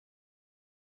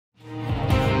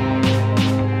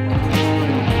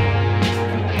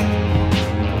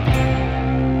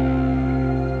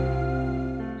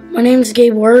My name's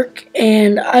Gabe,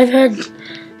 and I've had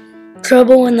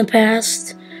trouble in the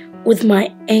past with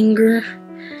my anger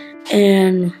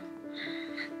and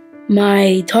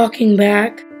my talking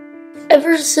back.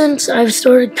 Ever since I've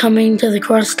started coming to the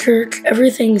Cross Church,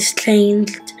 everything's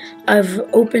changed. I've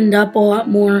opened up a lot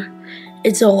more.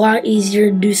 It's a lot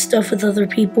easier to do stuff with other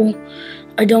people.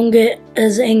 I don't get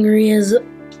as angry as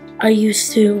I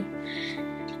used to,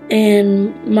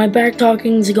 and my back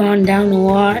talking's gone down a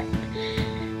lot,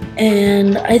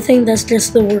 and I think that's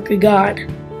just the work of God.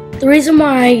 The reason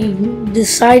why I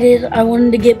decided I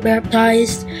wanted to get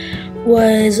baptized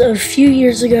was a few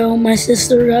years ago. My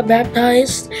sister got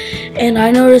baptized, and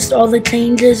I noticed all the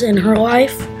changes in her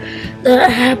life that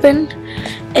happened,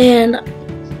 and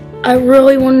I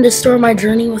really wanted to start my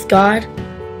journey with God.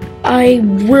 I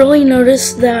really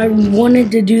noticed that I wanted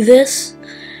to do this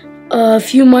a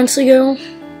few months ago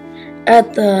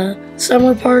at the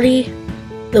summer party,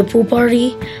 the pool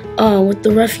party with the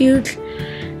refuge,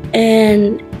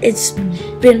 and it's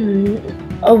been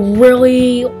a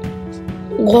really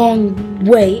long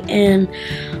wait, and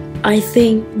I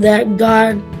think that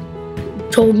God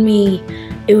told me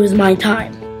it was my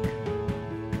time.